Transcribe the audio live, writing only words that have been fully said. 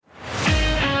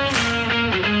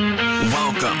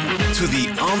Welcome to the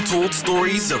Untold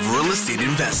Stories of Real Estate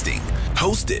Investing,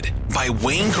 hosted by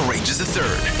Wayne Courageous III,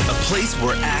 a place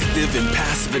where active and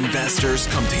passive investors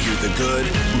come to hear the good,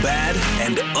 bad,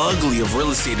 and ugly of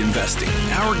real estate investing.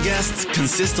 Our guests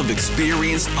consist of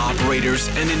experienced operators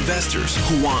and investors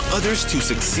who want others to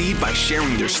succeed by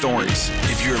sharing their stories.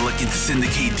 If you're looking to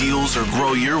syndicate deals or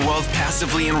grow your wealth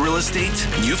passively in real estate,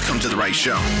 you've come to the right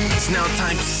show. It's now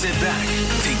time to sit back,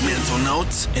 take mental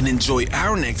notes, and enjoy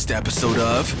our next episode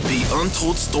of The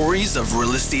Untold Stories of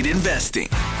Real Estate Investing.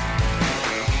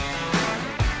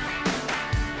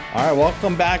 All right,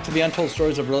 welcome back to The Untold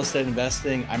Stories of Real Estate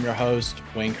Investing. I'm your host,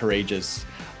 Wayne Courageous.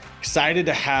 Excited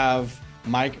to have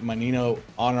Mike Mannino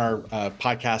on our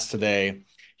podcast today.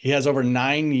 He has over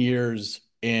 9 years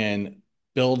in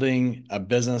building a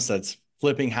business that's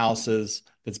flipping houses,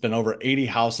 that's been over 80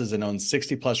 houses and owns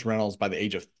 60 plus rentals by the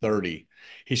age of 30.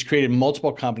 He's created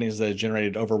multiple companies that have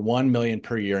generated over 1 million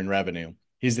per year in revenue.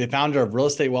 He's the founder of Real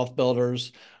Estate Wealth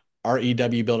Builders,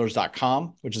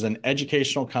 rewbuilders.com, which is an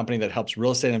educational company that helps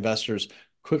real estate investors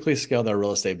quickly scale their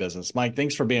real estate business. Mike,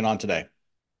 thanks for being on today.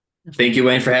 Thank you,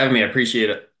 Wayne, for having me. I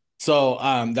appreciate it. So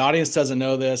the audience doesn't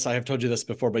know this. I have told you this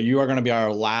before, but you are going to be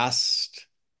our last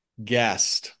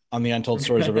guest on the Untold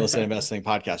Stories of Real Estate Investing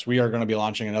podcast. We are going to be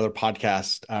launching another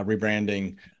podcast,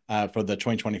 rebranding for the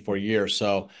 2024 year.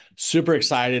 So super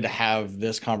excited to have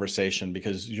this conversation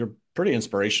because you're pretty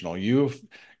inspirational. You've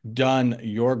done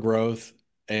your growth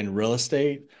in real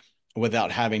estate without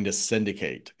having to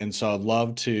syndicate. And so I'd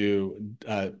love to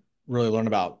really learn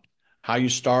about how you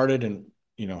started and,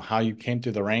 you know, how you came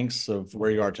through the ranks of where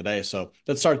you are today. So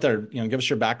let's start there. You know, give us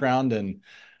your background and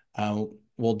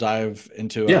we'll dive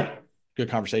into a good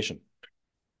conversation.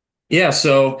 Yeah.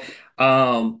 So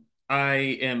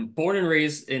I am born and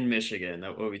raised in Michigan,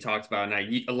 that's what we talked about. And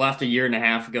I left a year and a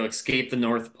half ago, escaped the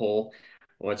North Pole,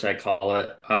 which I call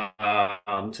it,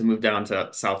 to move down to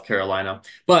South Carolina.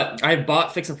 But I've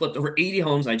bought, fix, and flipped over 80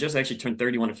 homes. I just actually turned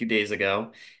 31 a few days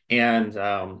ago. And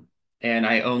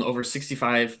I own over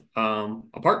 65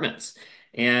 apartments.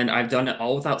 And I've done it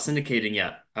all without syndicating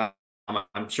yet.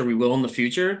 I'm sure we will in the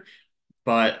future.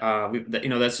 But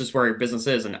that's just where our business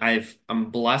is, and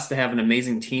I'm blessed to have an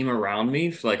amazing team around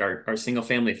me for like our single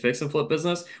family fix and flip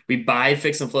business. We buy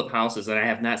fix and flip houses, and I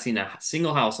have not seen a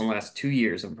single house in the last 2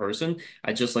 years in person.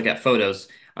 I just look at photos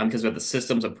because we have the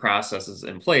systems and processes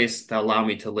in place that allow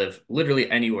me to live literally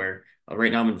anywhere.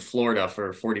 Right now, I'm in Florida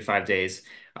for 45 days,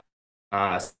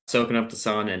 soaking up the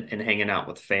sun and hanging out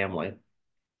with family.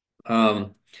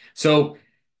 So.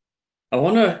 I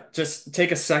want to just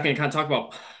take a second and kind of talk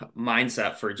about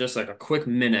mindset for just like a quick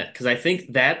minute, because I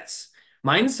think that's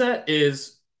mindset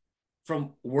is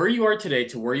from where you are today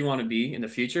to where you want to be in the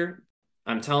future.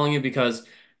 I'm telling you because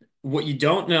what you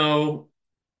don't know,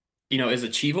 is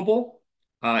achievable,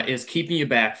 is keeping you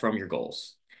back from your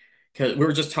goals. Because we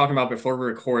were just talking about before we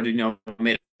recorded, I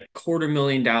made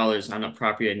 $250,000 on a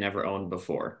property I never owned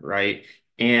before, right?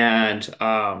 And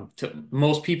to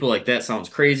most people, like that sounds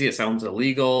crazy. It sounds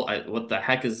illegal. What the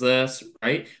heck is this,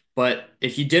 right? But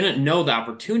if you didn't know the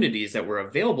opportunities that were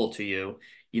available to you,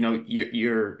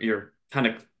 you're kind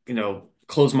of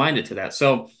closed-minded to that.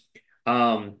 So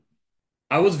I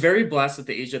was very blessed at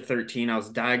the age of 13. I was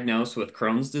diagnosed with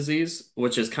Crohn's disease,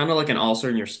 which is kind of like an ulcer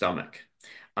in your stomach.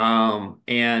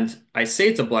 And I say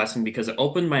it's a blessing because it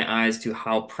opened my eyes to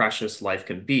how precious life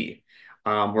can be.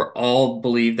 We're all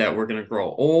believe that we're going to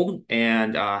grow old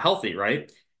and healthy,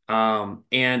 right? And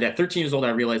at 13 years old, I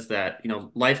realized that,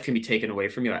 life can be taken away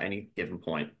from you at any given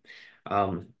point.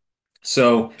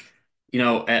 So,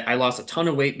 I lost a ton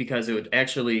of weight because it would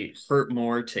actually hurt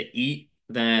more to eat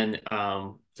than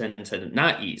to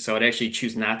not eat. So I'd actually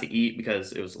choose not to eat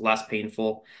because it was less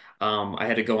painful. I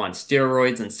had to go on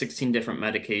steroids and 16 different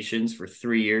medications for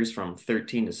 3 years from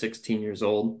 13 to 16 years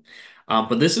old.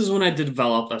 But this is when I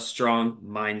developed a strong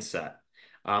mindset.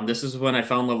 This is when I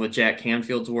fell in love with Jack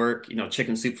Canfield's work,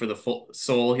 Chicken Soup for the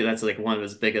Soul. That's like one of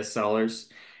his biggest sellers.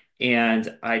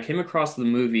 And I came across the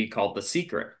movie called The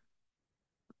Secret.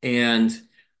 And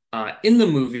in the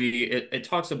movie, it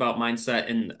talks about mindset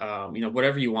and,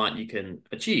 whatever you want, you can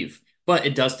achieve. But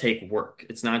it does take work.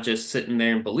 It's not just sitting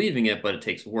there and believing it, but it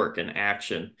takes work and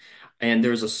action. And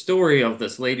there's a story of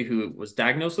this lady who was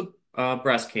diagnosed with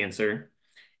breast cancer,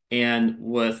 and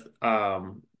with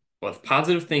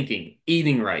positive thinking,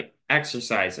 eating right,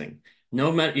 exercising,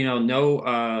 no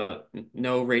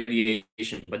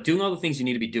radiation, but doing all the things you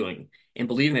need to be doing, and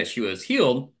believing that she was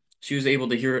healed, she was able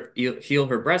to heal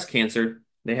her breast cancer.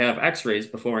 They have X-rays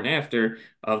before and after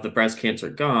of the breast cancer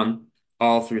gone,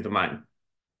 all through the mind.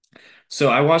 So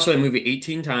I watched that movie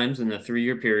 18 times in a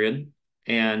 3-year period,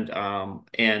 and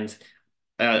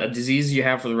a disease you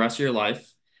have for the rest of your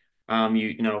life.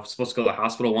 Supposed to go to the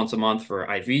hospital once a month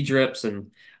for IV drips,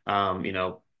 and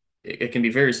it can be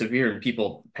very severe, and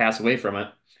people pass away from it.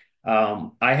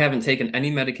 I haven't taken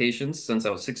any medications since I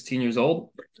was 16 years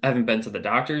old. I haven't been to the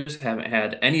doctors, haven't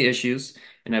had any issues,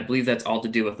 and I believe that's all to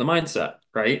do with the mindset,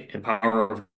 right? And power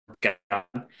of God,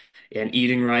 and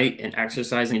eating right, and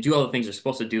exercising, and do all the things you're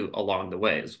supposed to do along the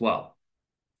way as well.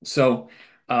 So,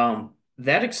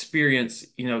 that experience,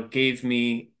 gave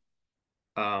me,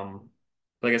 um,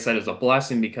 like I said, is a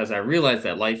blessing because I realized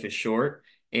that life is short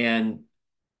and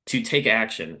to take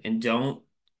action and don't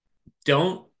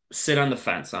sit on the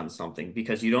fence on something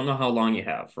because you don't know how long you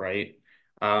have, right?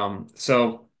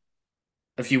 So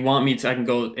if you want me to, I can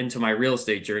go into my real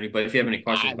estate journey, but if you have any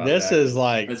questions about This that, I is can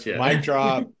like let you. mic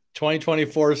drop.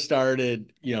 2024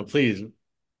 started. Please,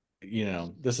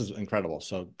 this is incredible.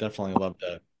 So definitely love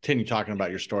to continue talking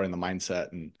about your story and the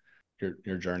mindset and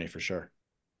your journey for sure.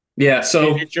 Yeah,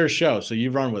 so It's your show, so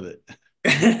you run with it.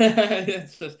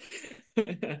 it's just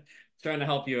trying to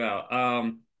help you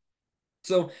out.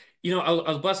 So, I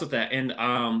was blessed with that. And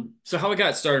so how I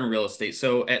got started in real estate.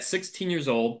 So at 16 years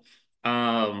old,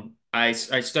 I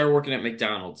started working at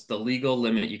McDonald's, the legal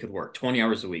limit you could work 20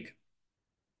 hours a week.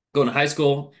 Going to high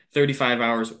school, 35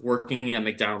 hours, working at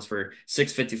McDonald's for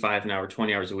 6.55 an hour,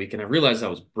 20 hours a week. And I realized I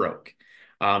was broke.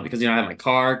 Because I had my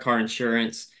car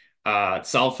insurance,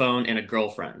 cell phone, and a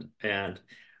girlfriend. And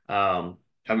I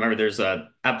remember there's a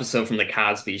episode from the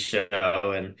Cosby Show,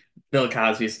 and Bill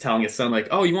Cosby's telling his son, like,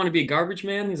 "Oh, you want to be a garbage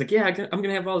man?" He's like, "Yeah, I'm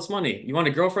gonna have all this money. You want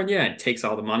a girlfriend?" Yeah, and takes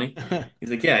all the money.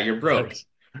 He's like, "Yeah, you're broke." Works.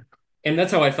 And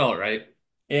that's how I felt, right?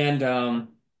 And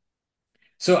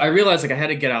so I realized like I had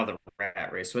to get out of the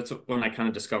rat race. So that's when I kind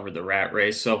of discovered the rat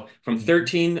race. So from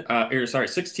 16,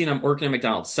 I'm working at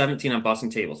McDonald's. 17, I'm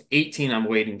bussing tables. 18, I'm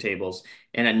waiting tables.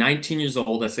 And at 19 years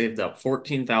old, I saved up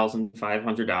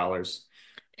 $14,500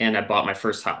 and I bought my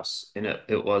first house. And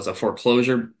it was a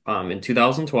foreclosure in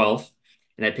 2012.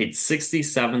 And I paid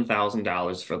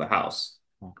 $67,000 for the house,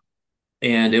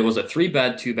 and it was a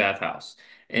three-bed, two-bath house.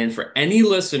 And for any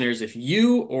listeners, if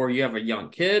you have a young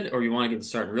kid or you want to get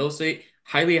started in real estate,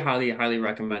 highly, highly, highly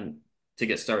recommend to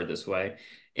get started this way.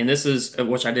 And this is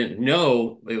which I didn't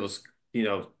know it was,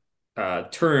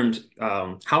 termed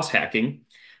house hacking.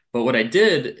 But what I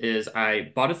did is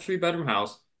I bought a three-bedroom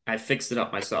house, I fixed it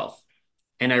up myself,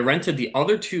 and I rented the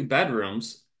other two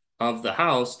bedrooms of the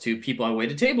house to people I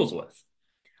waited tables with.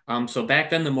 So back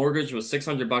then the mortgage was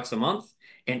 $600 a month,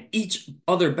 and each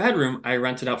other bedroom I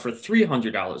rented out for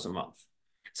 $300 a month.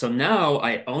 So now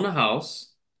I own a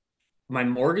house, my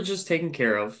mortgage is taken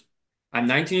care of. I'm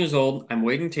 19 years old, I'm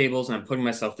waiting tables, and I'm putting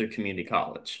myself through community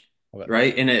college, Love it.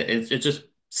 right? And it just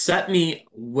set me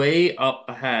way up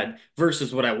ahead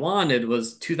versus what I wanted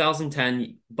was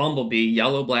 2010 Bumblebee,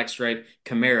 yellow black stripe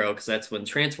Camaro, because that's when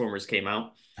Transformers came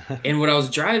out. And what I was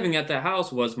driving at the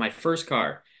house was my first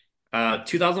car.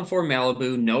 2004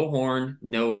 Malibu, no horn,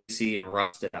 no AC,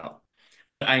 rusted out.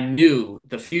 I knew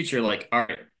the future, like, all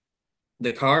right,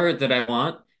 the car that I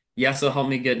want, yes, it'll help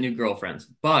me get new girlfriends,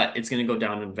 but it's going to go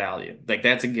down in value. Like,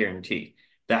 that's a guarantee.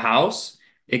 The house,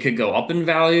 it could go up in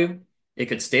value, it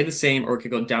could stay the same, or it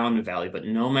could go down in value. But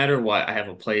no matter what, I have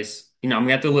a place, I'm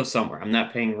gonna have to live somewhere. I'm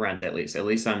not paying rent at least. At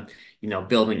least I'm,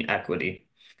 building equity.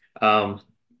 Um,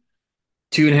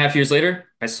 2.5 years later,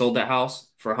 I sold that house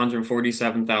for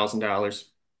 $147,000.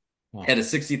 Wow. Had a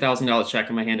 $60,000 check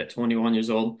in my hand at 21 years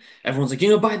old. Everyone's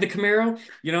like, buy the Camaro,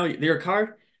 your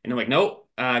car. And I'm like, nope.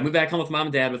 I moved back home with mom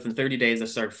and dad. Within 30 days, I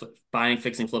started buying,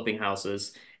 fixing, flipping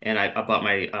houses. And I bought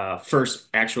my first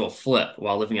actual flip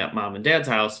while living at mom and dad's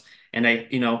house. And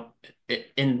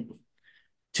and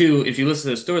two, if you listen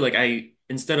to the story, like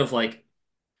instead of like,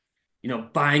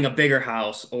 buying a bigger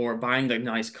house or buying the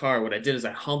nice car, what I did is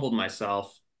I humbled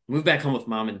myself, moved back home with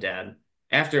mom and dad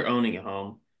after owning a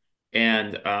home,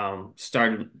 and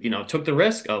started, took the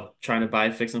risk of trying to buy,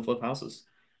 fix, and flip houses.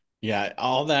 Yeah,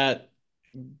 all that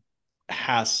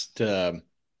has to,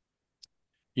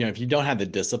 if you don't have the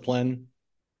discipline,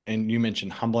 and you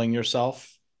mentioned humbling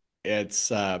yourself,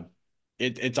 it's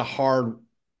it's a hard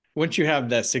once you have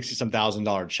that 60 some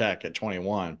thousand-dollar check at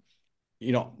 21.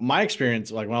 My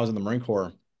experience, like when I was in the Marine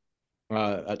Corps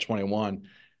at 21,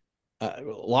 a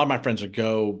lot of my friends would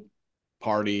go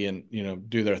party and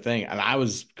do their thing, and I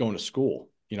was going to school.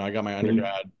 I got my Mhm.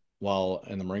 undergrad while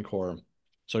in the Marine Corps,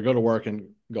 so I go to work and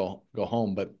go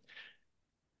home. But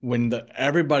when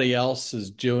everybody else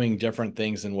is doing different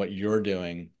things than what you're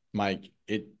doing, Mike,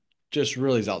 it just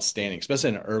really is outstanding, especially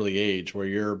in an early age where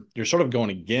you're sort of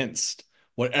going against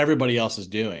what everybody else is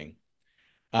doing.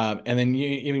 And then you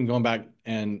even going back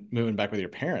and moving back with your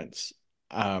parents.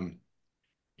 Um,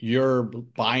 you're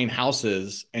buying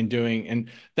houses and doing and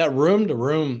that room to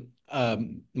room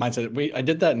mindset. I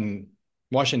did that in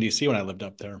Washington, D.C. when I lived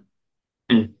up there.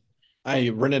 Mm. I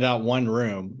rented out one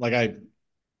room. I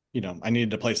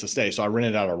needed a place to stay. So I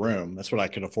rented out a room. That's what I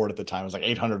could afford at the time. It was like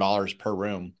 $800 per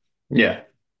room. Yeah.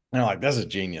 And I'm like, this is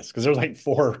genius. Because there was like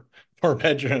four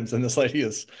bedrooms and this lady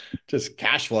is just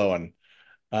cash flowing.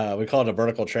 We call it a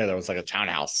vertical trailer. It was like a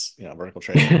townhouse, vertical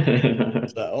trailer.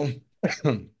 So,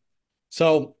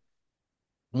 so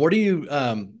what are you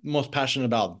most passionate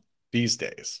about these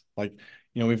days? Like,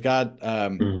 we've got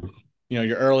Mm.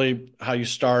 your early how you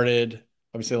started,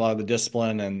 obviously a lot of the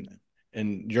discipline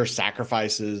and your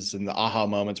sacrifices and the aha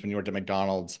moments when you worked at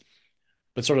McDonald's.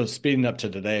 But sort of speeding up to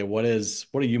today, what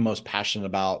are you most passionate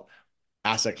about,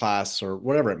 asset class or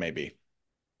whatever it may be?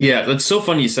 Yeah, that's so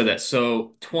funny you said that.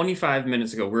 So 25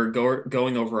 minutes ago, we are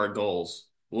going over our goals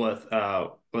with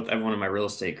everyone in my real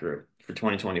estate group for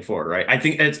 2024, right? I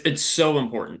think it's so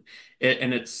important.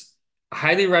 And it's I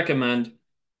highly recommend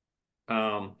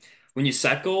um when you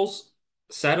set goals,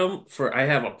 set them for I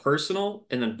have a personal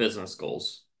and then business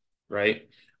goals, right?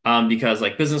 Because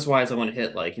like business wise, I want to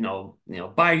hit like,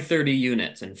 buy 30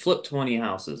 units and flip 20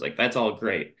 houses. Like that's all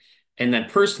great. And then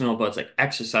personal, but it's like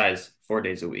exercise 4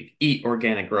 days a week, eat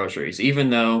organic groceries, even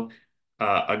though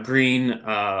a green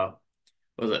was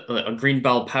it a green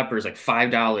bell pepper is like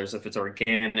 $5 if it's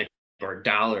organic or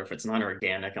 $1 if it's not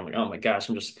organic. I'm like, oh my gosh,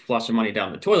 I'm just flushing money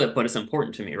down the toilet, but it's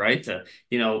important to me, right? To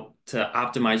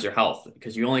optimize your health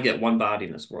because you only get one body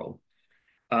in this world.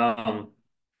 Um,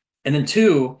 and then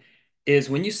two is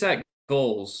when you set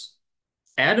goals,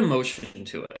 add emotion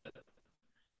to it,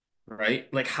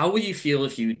 right? Like, how will you feel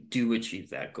if you do achieve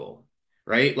that goal,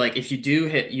 right? Like, if you do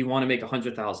hit, you want to make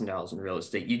 $100,000 in real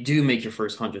estate, you do make your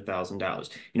first $100,000.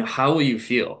 How will you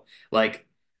feel? Like,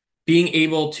 being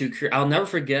able to create, I'll never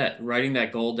forget writing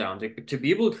that goal down to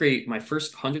be able to create my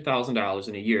first $100,000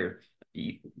 in a year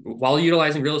while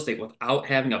utilizing real estate without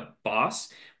having a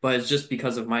boss, but it's just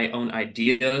because of my own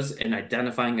ideas and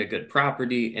identifying a good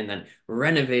property and then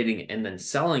renovating and then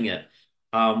selling it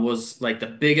was like the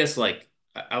biggest, like,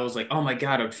 I was like, oh my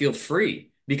God, I would feel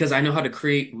free because I know how to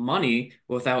create money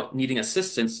without needing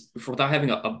assistance, without having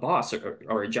a boss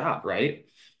or a job, right?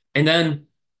 And then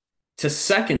to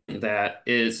second that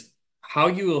is how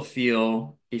you will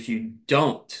feel if you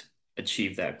don't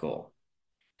achieve that goal.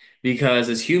 Because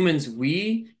as humans,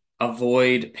 we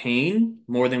avoid pain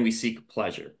more than we seek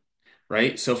pleasure,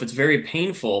 right? So if it's very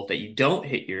painful that you don't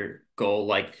hit your goal,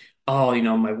 like, oh,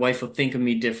 my wife will think of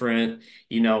me different,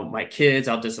 my kids,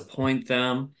 I'll disappoint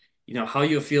them, how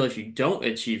you'll feel if you don't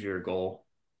achieve your goal,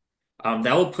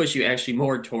 that will push you actually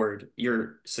more toward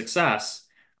your success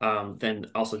than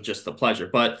also just the pleasure.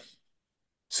 But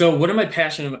so what am I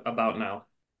passionate about now?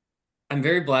 I'm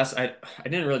very blessed. I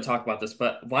didn't really talk about this,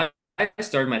 but why I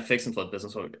started my fix and flip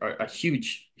business, a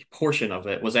huge portion of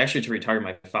it was actually to retire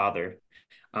my father.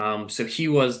 So he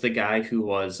was the guy who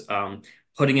was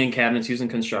putting in cabinets using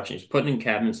construction. He's putting in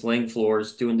cabinets, laying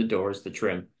floors, doing the doors, the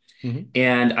trim. Mhm.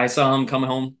 And I saw him coming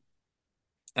home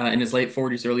in his late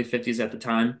 40s, early 50s at the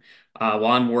time, while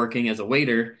I'm working as a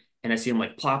waiter. And I see him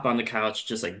like plop on the couch,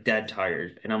 just like dead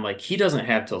tired. And I'm like, he doesn't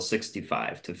have till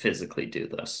 65 to physically do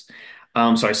this.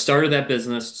 So I started that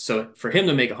business. So for him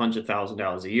to make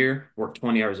 $100,000 a year, work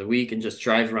 20 hours a week, and just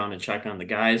drive around and check on the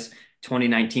guys,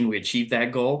 2019, we achieved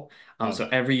that goal. Oh, So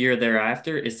every year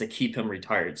thereafter is to keep him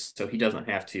retired. So he doesn't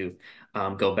have to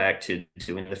go back to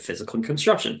doing the physical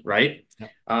construction, right? yeah.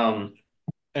 Um,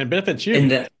 And it benefits you and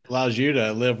because then, it allows you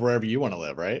to live wherever you want to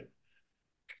live, right?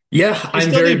 yeah, You I'm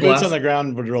still very need boots on blessed. the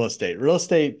ground with real estate. Real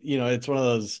estate, it's one of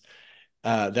those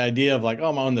the idea of like, oh,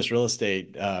 I'm on this real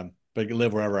estate, but I can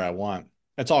live wherever I want.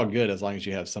 That's all good as long as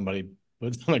you have somebody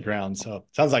boots on the ground. So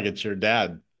sounds like it's your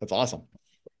dad. That's awesome.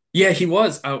 Yeah, he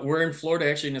was. We're in Florida,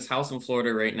 actually, in his house in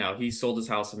Florida right now. He sold his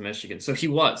house in Michigan, so he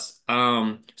was.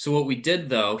 So what we did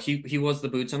though, he was the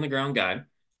boots on the ground guy.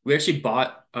 We actually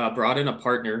brought in a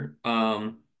partner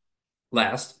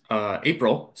last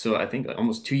April, so I think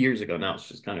almost 2 years ago now. It's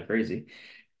just kind of crazy,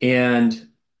 and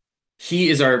he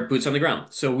is our boots on the ground.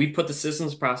 So we put the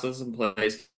systems process in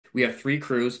place. We have 3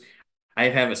 crews. I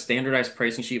have a standardized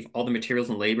pricing sheet of all the materials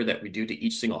and labor that we do to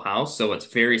each single house. So it's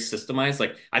very systemized.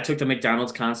 Like I took the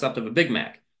McDonald's concept of a Big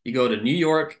Mac. You go to New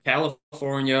York,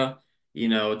 California,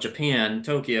 Japan,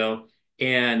 Tokyo,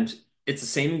 and it's the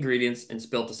same ingredients and it's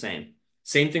built the same.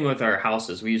 Same thing with our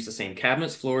houses. We use the same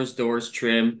cabinets, floors, doors,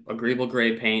 trim, agreeable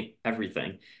gray paint,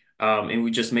 everything. And we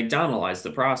just McDonaldized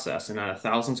the process. And on a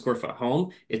 1,000 square foot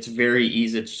home, it's very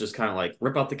easy to just kind of like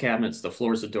rip out the cabinets, the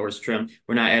floors, the doors trim.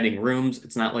 We're not adding rooms.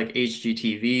 It's not like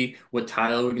HGTV. What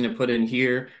tile are we going to put in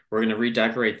here? We're going to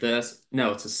redecorate this.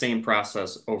 No, it's the same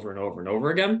process over and over and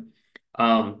over again.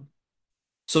 Um,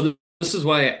 so this is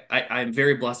why I'm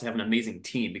very blessed to have an amazing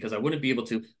team because I wouldn't be able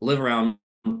to live around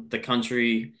the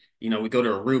country. We go to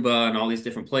Aruba and all these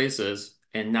different places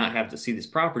and not have to see these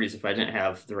properties if I didn't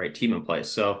have the right team in place.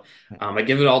 So I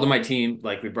give it all to my team.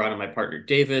 Like we brought in my partner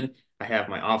David. I have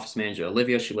my office manager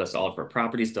Olivia. She lists all of our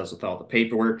properties, does with all the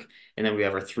paperwork, and then we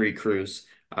have our three crews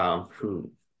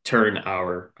who turn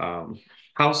our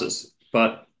houses.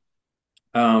 But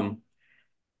um,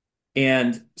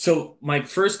 and so my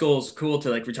first goal is cool to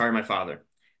like retire my father.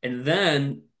 And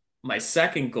then my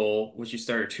second goal, which you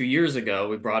started 2 years ago,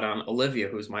 we brought on Olivia,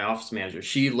 who's my office manager.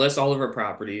 She lists all of her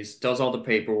properties, does all the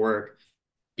paperwork,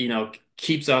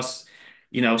 keeps us,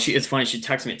 it's funny, she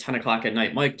texts me at 10 o'clock at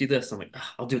night, Mike, do this. I'm like, "Ugh,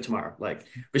 I'll do it tomorrow."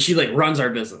 But she like runs our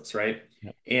business, right?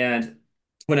 Yeah. And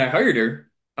when I hired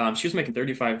her, she was making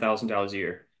 $35,000 a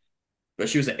year, but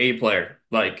she was an A player.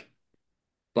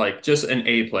 Like just an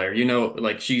A player,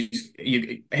 like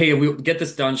hey, we'll get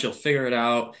this done. She'll figure it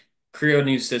out, create a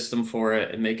new system for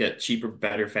it, and make it cheaper,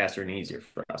 better, faster, and easier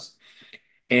for us.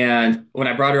 And when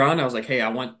I brought her on, I was like, hey, I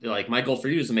want like my goal for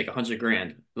you is to make 100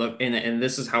 grand. Look, and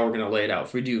this is how we're gonna lay it out.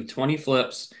 If we do 20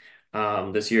 flips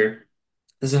this year,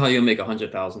 this is how you'll make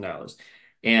 $100,000.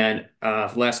 And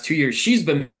for the last 2 years, she's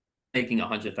been making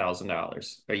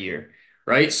 $100,000 a year,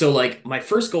 right? So like my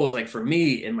first goal, like for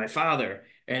me and my father,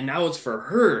 and now it's for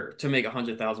her to make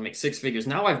 100,000, make six figures.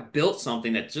 Now I've built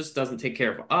something that just doesn't take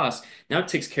care of us. Now it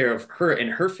takes care of her and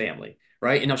her family,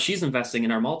 right? And now she's investing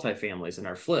in our multifamilies and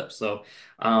our flips. So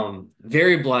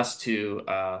very blessed to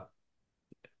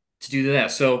do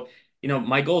that. So,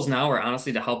 my goals now are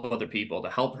honestly to help other people, to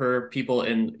help her people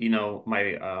in,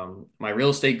 my real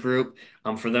estate group.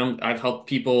 For them, I've helped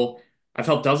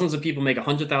dozens of people make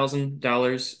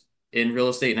 $100,000 in real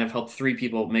estate, and I've helped three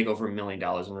people make over $1 million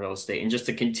in real estate. And just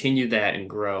to continue that and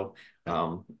grow,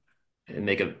 and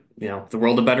make the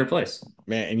world a better place.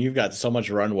 Man, and you've got so much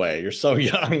runway. You're so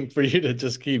young for you to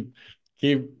just keep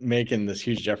making this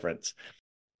huge difference.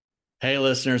 Hey,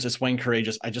 listeners, it's Wayne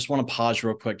Courageous. I just want to pause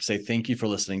real quick to say thank you for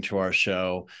listening to our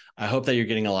show. I hope that you're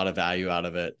getting a lot of value out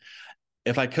of it.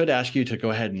 If I could ask you to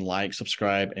go ahead and like,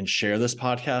 subscribe, and share this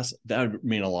podcast, that would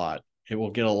mean a lot. It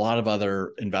will get a lot of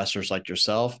other investors like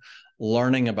yourself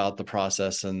learning about the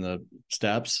process and the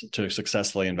steps to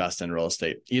successfully invest in real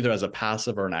estate, either as a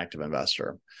passive or an active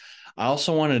investor. I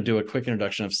also want to do a quick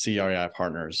introduction of CREI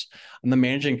Partners. I'm the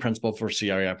managing principal for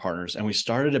CREI Partners, and we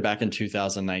started it back in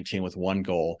 2019 with one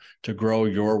goal: to grow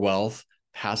your wealth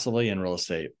passively in real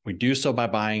estate. We do so by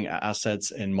buying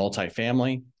assets in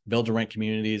multifamily, build-to-rent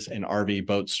communities, and RV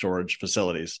boat storage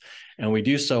facilities. And we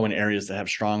do so in areas that have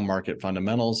strong market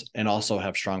fundamentals and also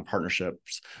have strong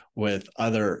partnerships with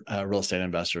other real estate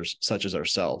investors, such as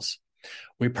ourselves.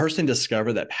 We personally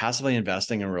discovered that passively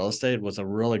investing in real estate was a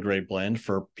really great blend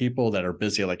for people that are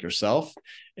busy like yourself,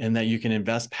 and that you can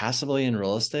invest passively in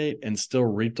real estate and still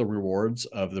reap the rewards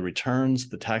of the returns,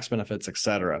 the tax benefits,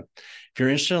 etc. If you're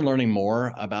interested in learning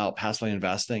more about passively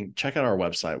investing, check out our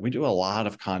website. We do a lot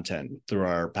of content through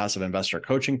our passive investor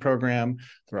coaching program,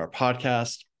 through our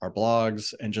podcast, our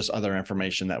blogs, and just other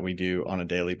information that we do on a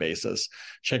daily basis.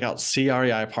 Check out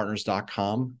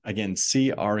CREIpartners.com. Again,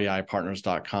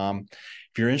 CREIpartners.com.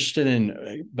 If you're interested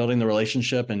in building the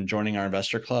relationship and joining our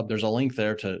investor club, there's a link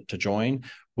there to join.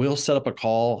 We'll set up a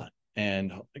call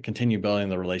and continue building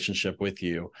the relationship with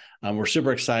you. We're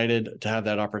super excited to have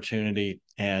that opportunity,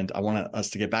 and I want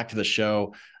us to get back to the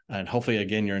show. And hopefully,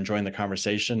 again, you're enjoying the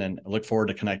conversation, and look forward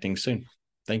to connecting soon.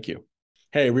 Thank you.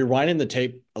 Hey, rewinding the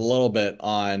tape a little bit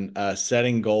on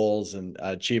setting goals and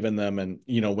achieving them. And,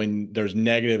 when there's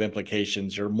negative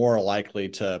implications, you're more likely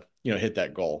to, hit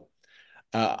that goal.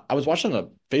 I was watching a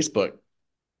Facebook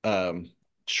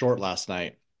short last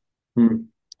night,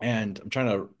 and I'm trying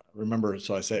to remember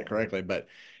so I say it correctly, but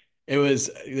it was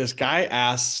this guy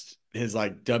asked his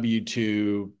like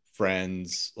W-2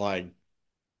 friends, like,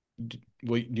 do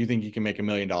you think you can make $1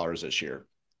 million this year?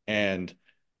 And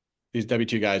these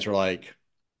W-2 guys were like,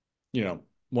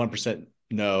 1%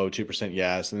 no, 2%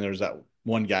 yes. And there's that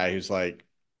one guy who's like,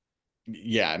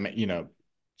 yeah,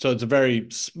 so it's a very,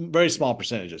 very small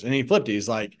percentages. And he flipped it. He's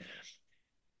like,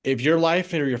 if your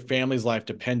life or your family's life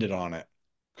depended on it,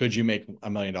 could you make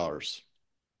 $1 million?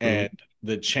 And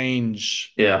the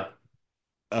change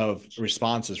of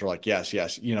responses were like, yes,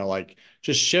 yes. Like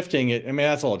just shifting it. I mean,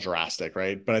 that's a little drastic,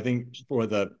 right? But I think for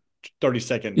the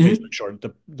 30-second Facebook short,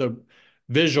 the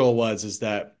visual is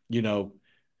that,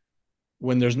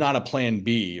 when there's not a plan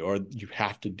B or you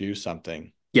have to do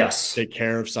something, Yes. take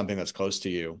care of something that's close to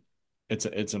you,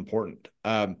 it's important.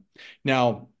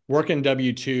 Now, working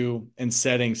W-2 and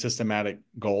setting systematic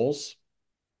goals,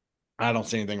 I don't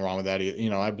see anything wrong with that.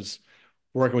 I was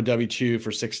working with W-2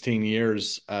 for 16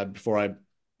 years before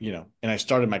and I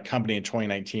started my company in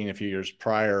 2019, a few years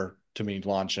prior to me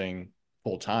launching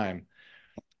full time.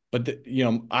 But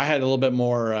I had a little bit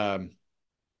more.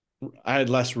 I had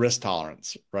less risk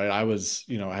tolerance, right? I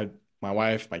had my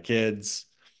wife, my kids.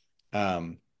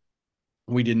 Um,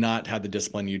 we did not have the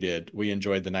discipline you did. We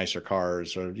enjoyed the nicer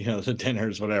cars or, the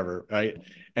dinners, whatever, right?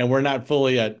 And we're not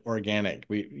fully at organic.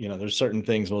 There's certain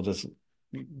things we'll just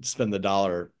spend the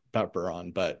dollar pepper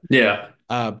on. Yeah.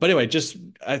 But anyway, just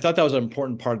I thought that was an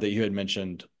important part that you had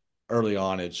mentioned early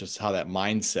on. It's just how that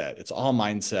mindset, it's all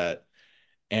mindset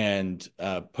and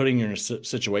putting you in a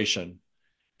situation.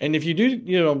 And if you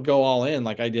do, go all in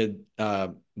like I did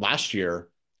last year,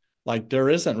 like there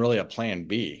isn't really a plan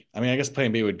B. I mean, I guess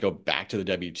plan B would go back to the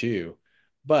W-2,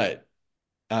 but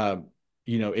uh,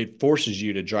 it forces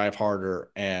you to drive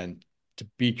harder and to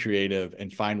be creative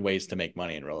and find ways to make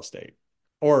money in real estate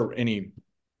or any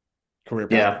career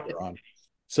path Yeah. that you're on.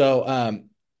 So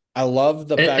I love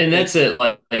the fact And that that's it.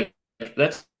 Like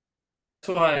that's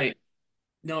why.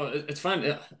 No, it's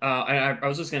fine. I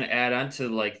was just gonna add on to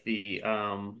like the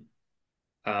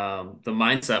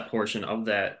mindset portion of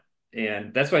that.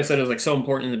 And that's why I said it was like so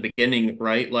important in the beginning,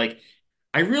 right? Like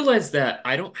I realized that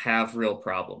I don't have real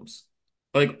problems.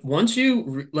 Like once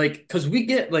like because we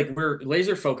get like we're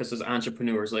laser focused as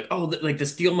entrepreneurs, like oh like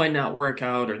this deal might not work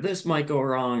out or this might go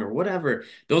wrong or whatever.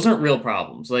 Those aren't real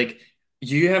problems. Like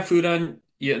you have food on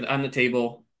the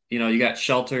table, you got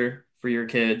shelter for your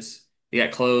kids, you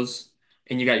got clothes,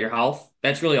 and you got your health.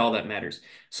 That's really all that matters.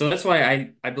 So that's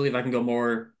why I believe I can go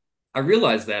more. I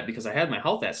realized that because I had my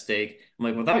health at stake. I'm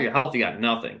like, without your health, you got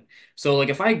nothing. So like,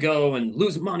 if I go and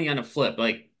lose money on a flip,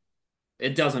 like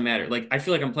it doesn't matter. Like I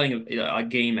feel like I'm playing a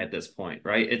game at this point,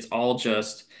 right? It's all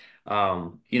just,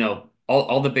 all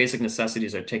the basic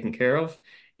necessities are taken care of,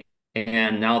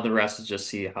 and now the rest is just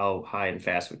see how high and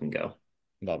fast we can go.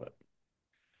 love it.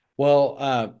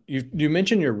 Well, you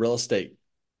mentioned your real estate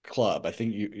club. I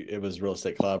think it was real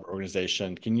estate club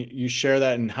organization. Can you share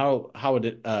that and how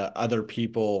would other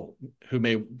people who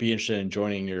may be interested in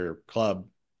joining your club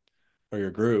or your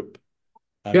group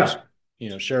just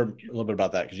Yeah. share a little bit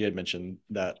about that because you had mentioned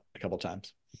that a couple of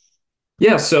times.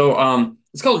 Yeah. So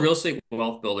it's called Real Estate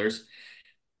Wealth Builders.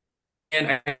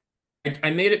 And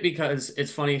I made it because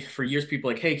it's funny for years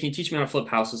people like, hey, can you teach me how to flip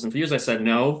houses? And for years I said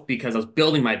no because I was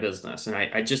building my business and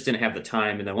I just didn't have the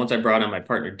time. And then once I brought on my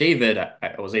partner David,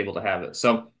 I was able to have it.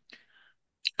 So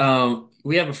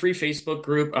we have a free Facebook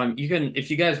group. You can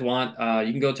if you guys want,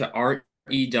 you can go to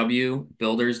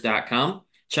rewbuilders.com.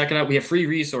 Check it out. We have free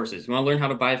resources. You want to learn how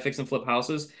to buy, fix, and flip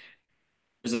houses?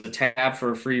 There's a tab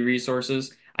for free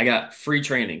resources. I got free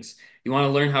trainings. You want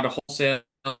to learn how to wholesale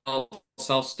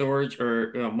self-storage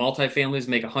or multifamilies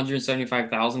make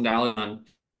 $175,000 on,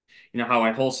 how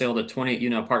I wholesaled a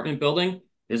 28-unit apartment building.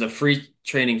 There's a free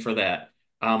training for that.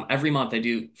 Every month I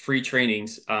do free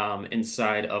trainings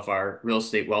inside of our Real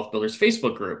Estate Wealth Builders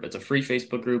Facebook group. It's a free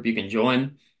Facebook group you can join.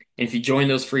 And if you join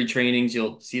those free trainings,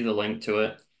 you'll see the link to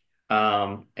it.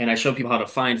 And I show people how to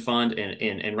find, fund,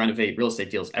 and renovate real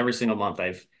estate deals every single month.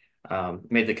 I've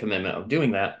made the commitment of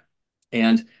doing that.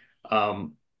 And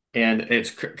um, and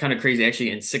it's cr kind of crazy.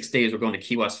 Actually, in 6 days, we're going to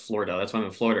Key West, Florida. That's why I'm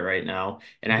in Florida right now.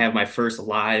 And I have my first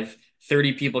live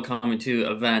 30 people coming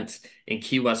to event in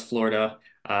Key West, Florida.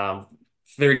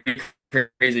 30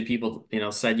 crazy people,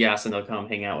 said yes, and they'll come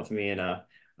hang out with me in a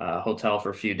hotel for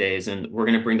a few days. And we're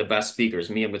going to bring the best speakers.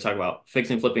 I'm going to talk about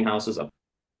fixing, flipping houses,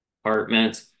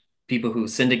 apartments, people who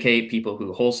syndicate, people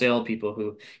who wholesale, people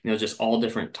who, just all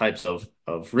different types of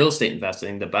real estate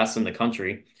investing, the best in the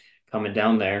country coming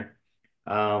down there.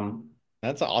 Um,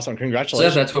 That's awesome. so yeah,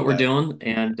 Congratulations that's on what we're that. doing.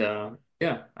 And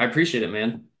yeah, I appreciate it,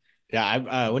 man. Yeah,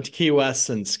 I went to Key West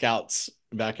and Scouts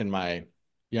back in my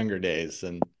younger days,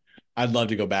 and I'd love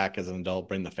to go back as an adult,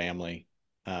 bring the family.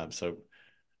 So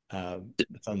that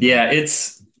sounds Yeah,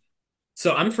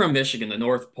 so I'm from Michigan, the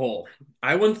North Pole.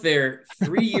 I went there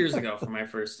 3 years ago for my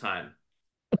first time.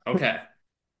 Okay.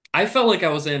 I felt like I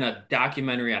was in a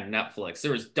documentary on Netflix.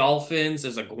 There was dolphins,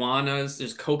 there's iguanas,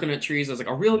 there's coconut trees. I was like,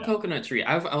 a real yeah, coconut tree.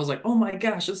 I was like, oh my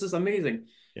gosh, this is amazing.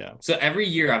 yeah, So every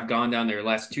year I've gone down there,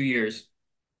 last 2 years.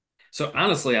 So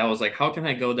honestly, I was like, how can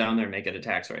I go down there and make it a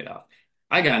tax write-off?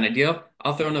 I got an idea.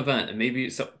 I'll throw an event and maybe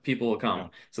some people will yeah,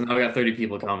 come. So now I got 30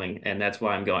 people coming, and that's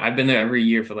why I'm going. I've been there every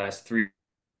year for the last 3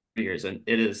 years, and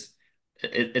it's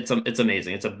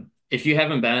amazing. If you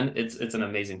haven't been, it's an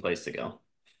amazing place to go.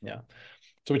 yeah.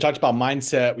 So we talked about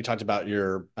mindset. We talked about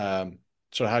your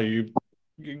sort of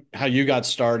how you got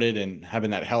started and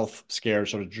having that health scare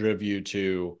sort of drove you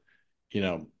to, you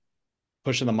know,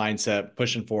 pushing the mindset,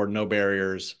 pushing forward, no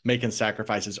barriers, making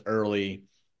sacrifices early.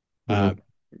 Uh, Mhm.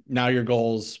 Now your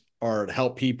goals are to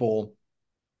help people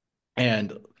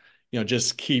and,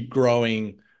 just keep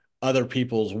growing other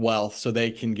people's wealth so they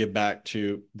can give back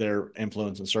to their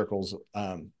influence and circles,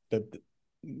 that,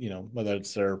 whether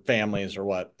it's their families or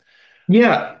what.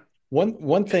 Yeah.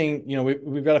 One thing,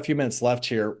 we've got a few minutes left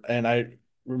here, and I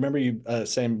remember you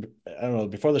saying, I don't know,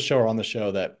 before the show or on the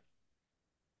show that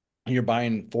you're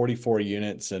buying 44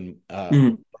 units and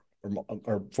Mhm.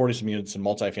 or 40 some units in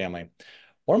multifamily.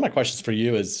 One of my questions for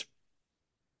you is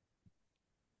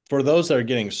for those that are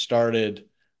getting started,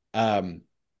 um,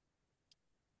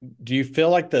 do you feel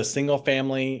like the single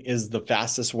family is the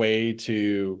fastest way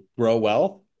to grow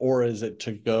wealth, or is it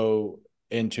to go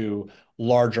into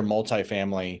larger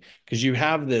multifamily? Because you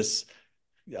have this,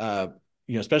 uh,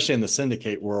 especially in the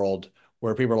syndicate world,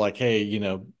 where people are like, hey,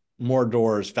 more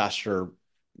doors, faster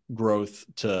growth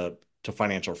to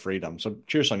financial freedom. So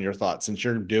curious on your thoughts since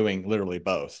you're doing literally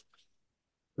both.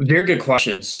 Very good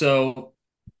question. So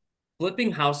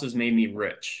flipping houses made me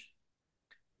rich.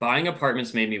 Buying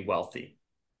apartments made me wealthy.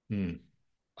 Hmm.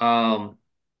 Um,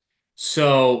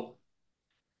 so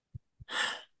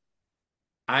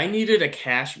I needed a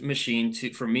cash machine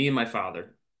for me and my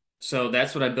father. So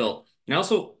that's what I built. And I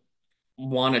also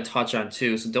want to touch on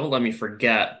too, so don't let me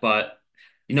forget, but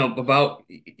about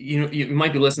you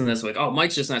might be listening to this like, oh,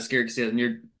 Mike's just not scared because he has a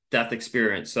near death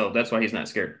experience, so that's why he's not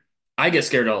scared. I get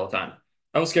scared all the time.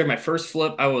 I was scared my first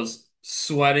flip. I was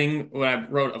sweating when I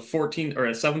wrote a 14 or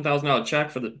a $7,000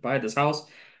 check for the buy this house.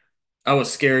 I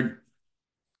was scared,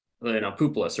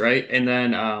 poopless, right? And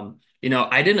then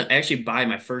I didn't actually buy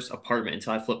my first apartment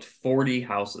until I flipped 40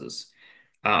 houses.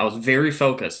 I was very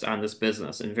focused on this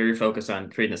business and very focused on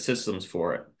creating the systems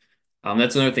for it.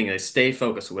 That's another thing. Is stay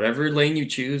focused. Whatever lane you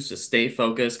choose, just stay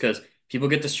focused because people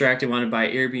get distracted, want to buy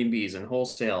Airbnbs and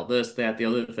wholesale, this, that, the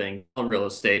other thing, real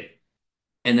estate,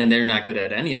 and then they're not good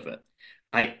at any of it.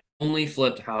 I only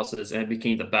flipped houses and I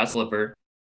became the best flipper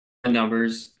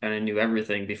numbers and I knew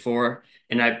everything before.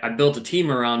 And I built a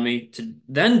team around me to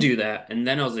then do that. And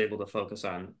then I was able to focus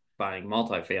on buying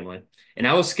multifamily. And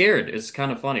I was scared. It's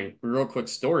kind of funny. Real quick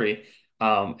story.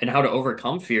 And how to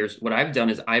overcome fears. What I've done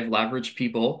is I've leveraged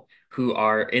people who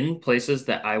are in places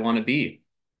that I want to be.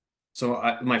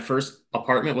 So my first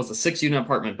apartment was a 6 unit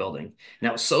apartment building, and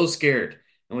I was so scared.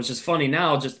 And which is funny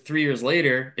now, just 3 years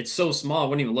later, it's so small. I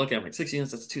wouldn't even look at it. I'm like 6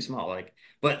 units, that's too small. Like,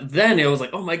 but then it was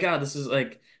like, oh my God, this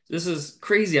is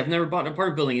crazy. I've never bought an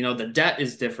apartment building. The debt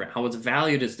is different. How it's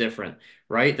valued is different,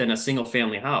 right? Than a single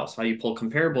family house. How you pull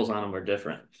comparables on them are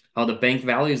different. How the bank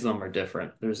values them are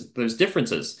different. There's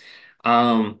differences.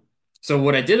 Um, so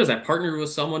what I did is I partnered with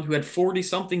someone who had 40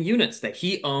 something units that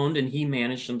he owned and he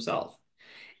managed himself.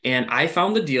 And I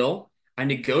found the deal. I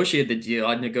negotiated the deal.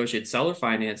 I negotiated seller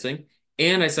financing,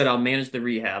 and I said I'll manage the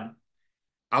rehab.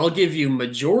 I'll give you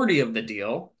majority of the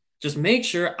deal. Just make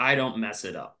sure I don't mess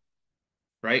it up,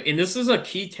 right? And this is a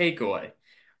key takeaway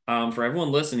for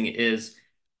everyone listening is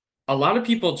a lot of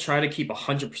people try to keep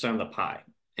 100% of the pie.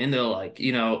 And they're like,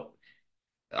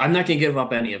 I'm not going to give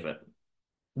up any of it.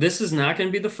 This is not going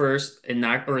to be the first and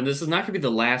not, or this is not going to be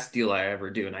the last deal I ever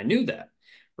do. And I knew that,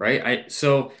 right?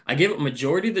 So I gave up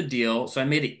majority of the deal. So I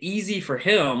made it easy for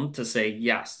him to say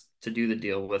yes to do the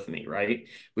deal with me, right?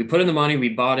 We put in the money, we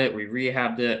bought it, we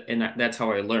rehabbed it, and that's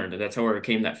how I learned. And that's how I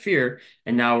overcame that fear.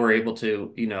 And now we're able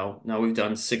to, now we've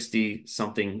done 60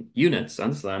 something units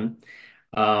since then.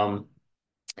 Um,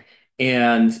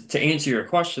 and to answer your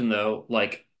question though,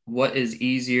 like what is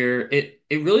easier? It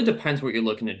really depends what you're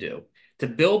looking to do. To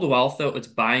build wealth though, it's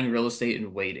buying real estate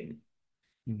and waiting.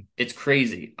 Hmm. It's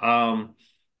crazy.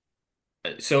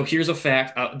 So here's a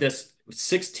fact. This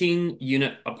 16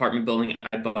 unit apartment building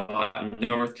I bought in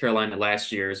North Carolina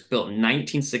last year is built in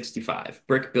 1965.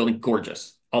 Brick building,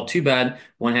 gorgeous. All two bed,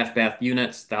 one half bath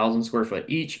units, 1,000 square foot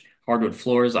each, hardwood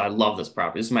floors. I love this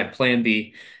property. This is my plan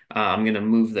B. I'm gonna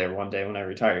move there one day when I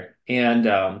retire. And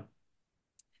I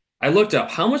looked up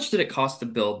how much did it cost to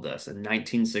build this in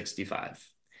 1965.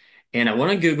 And I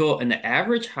went on Google, and the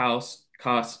average house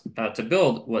cost to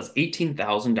build was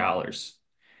 $18,000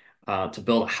 to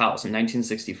build a house in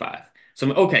 1965.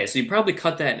 So, okay, so you probably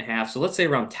cut that in half. So let's say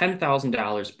around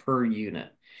 $10,000 per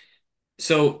unit.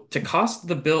 So to cost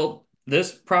the build,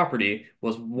 this property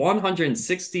was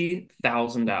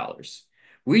 $160,000.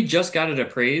 We just got it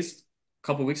appraised a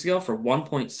couple weeks ago for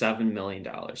 $1.7 million.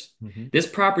 Mhm. This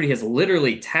property has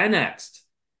literally 10x'd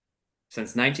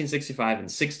since 1965 in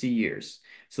 60 years.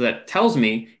 So that tells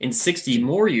me in 60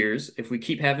 more years, if we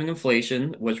keep having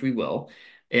inflation, which we will,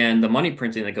 and the money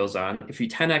printing that goes on, if you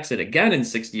 10x it again in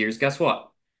 60 years, guess what?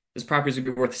 This property is going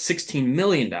to be worth $16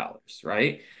 million,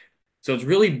 right? So it's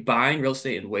really buying real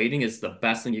estate and waiting is the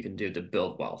best thing you can do to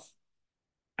build wealth.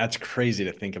 That's crazy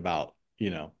to think about,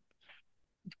 you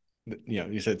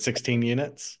said 16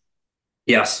 units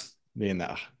Yes. being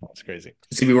that. That's crazy.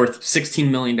 It's going to be worth $16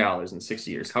 million in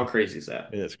 60 years. How crazy is that?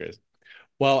 It is crazy.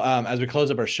 Well, as we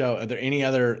close up our show, are there any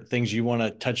other things you want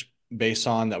to touch base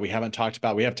on that we haven't talked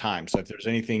about? We have time. So if there's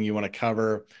anything you want to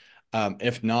cover,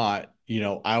 if not,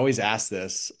 I always ask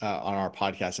this on our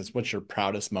podcast. It's what's your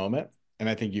proudest moment? And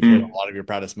I think you've hit a lot of your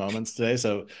proudest moments today.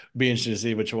 So be interested to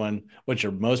see what's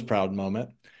your most proud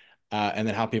moment, and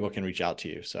then how people can reach out to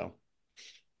you. So.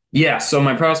 Yeah, so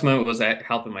my proudest moment was at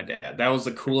helping my dad. That was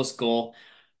the coolest goal.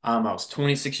 I was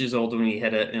 26 years old when we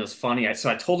hit it, and it was funny. So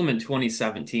I told him in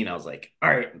 2017, I was like, all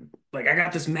right, like I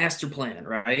got this master plan,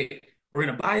 right? We're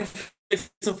gonna buy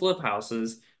some flip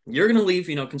houses. You're gonna leave,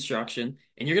 construction,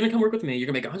 and you're gonna come work with me. You're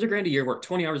gonna make 100 grand a year, work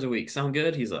 20 hours a week. Sound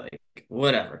good? He's like,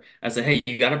 whatever. I said, hey,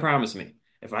 you gotta promise me.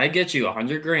 If I get you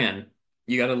 100 grand,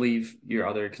 you gotta leave your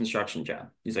other construction job.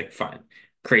 He's like, fine.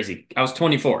 Crazy. I was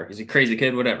 24. He's a crazy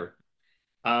kid, whatever.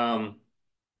 So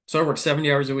I worked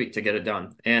 70 hours a week to get it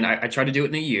done. And I tried to do it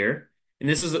in a year. And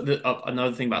this is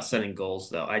another thing about setting goals,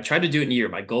 though. I tried to do it in a year.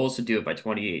 My goal is to do it by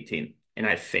 2018, and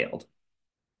I failed.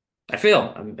 I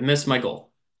missed my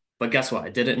goal. But guess what? I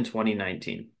did it in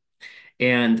 2019.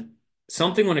 And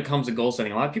something when it comes to goal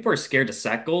setting, a lot of people are scared to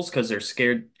set goals because they're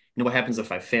scared, what happens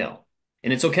if I fail?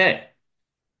 And it's okay.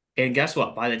 And guess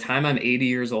what? By the time I'm 80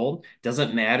 years old,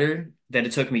 doesn't matter that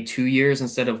it took me 2 years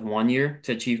instead of 1 year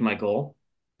to achieve my goal.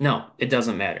 No, it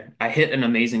doesn't matter. I hit an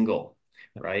amazing goal,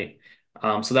 right?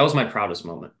 So that was my proudest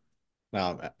moment.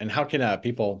 And how can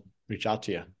people reach out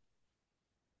to you?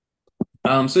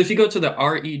 So if you go to the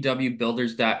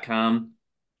rewbuilders.com,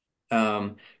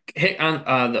 hit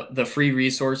on the free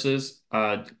resources,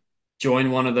 join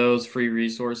one of those free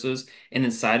resources, and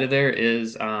inside of there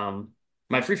is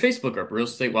my free Facebook group, Real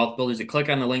Estate Wealth Builders. You click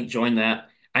on the link, join that.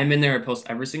 I'm in there. I post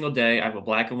every single day. I have a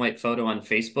black and white photo on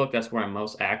Facebook. That's where I'm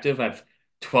most active. I have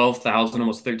 12,000,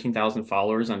 almost 13,000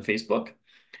 followers on Facebook.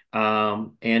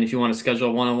 And if you want to schedule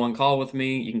a one-on-one call with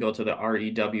me, you can go to the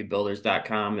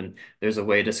rewbuilders.com, and there's a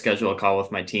way to schedule a call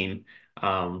with my team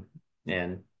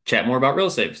and chat more about real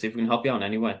estate, see if we can help you out in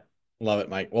any way. Love it,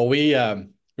 Mike. Well, we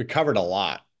covered a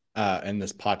lot in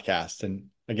this podcast. And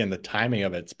again, the timing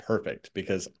of it's perfect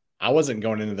because I wasn't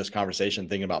going into this conversation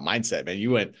thinking about mindset, man.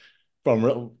 You went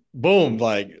from boom,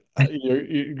 like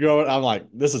you're going, I'm like,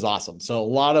 this is awesome. So a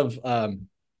lot of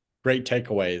great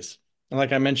takeaways. And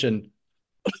like I mentioned,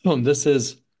 this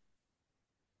is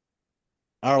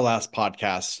our last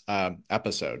podcast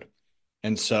episode.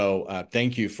 And so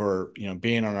thank you for,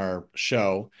 being on our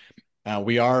show.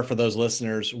 For those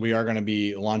listeners, we are going to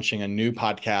be launching a new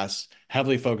podcast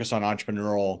heavily focused on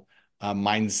entrepreneurial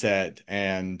mindset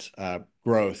and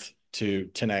growth to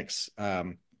 10x,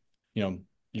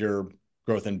 your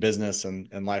growth in business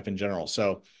and life in general.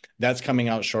 So that's coming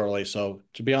out shortly. So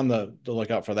to be on the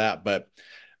lookout for that. But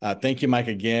thank you, Mike,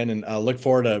 again. And look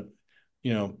forward to,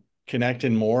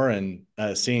 connecting more and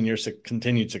seeing your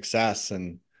continued success,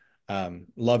 and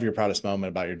love your proudest moment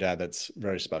about your dad. That's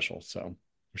very special. So I'm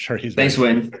sure he's thanks,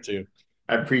 Wayne. Too.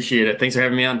 I appreciate it. Thanks for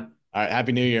having me on. All right.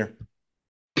 Happy New Year.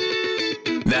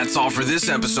 That's all for this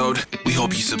episode. We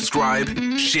hope you subscribe,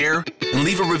 share, and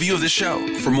leave a review of the show.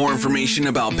 For more information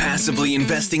about passively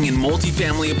investing in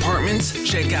multifamily apartments,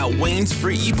 check out Wayne's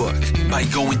free ebook by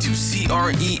going to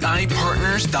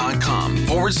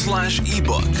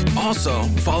CREIPartners.com/ebook. Also,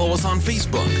 follow us on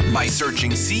Facebook by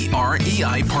searching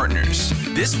CREI Partners.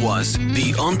 This was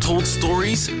the Untold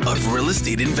Stories of Real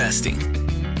Estate Investing.